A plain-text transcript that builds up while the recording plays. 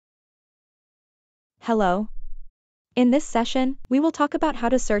Hello. In this session, we will talk about how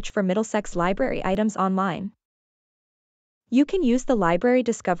to search for Middlesex library items online. You can use the Library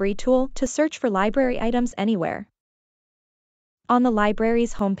Discovery tool to search for library items anywhere. On the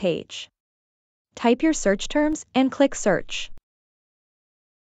library's homepage, type your search terms and click Search.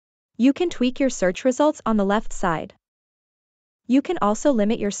 You can tweak your search results on the left side. You can also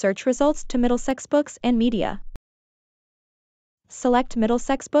limit your search results to Middlesex books and media. Select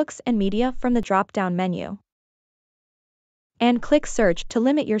Middlesex books and media from the drop-down menu, and click Search to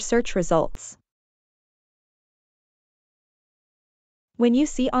limit your search results. When you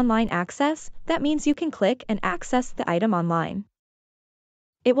see online access, that means you can click and access the item online.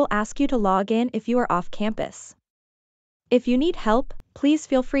 It will ask you to log in if you are off campus. If you need help, please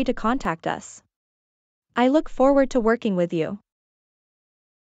feel free to contact us. I look forward to working with you.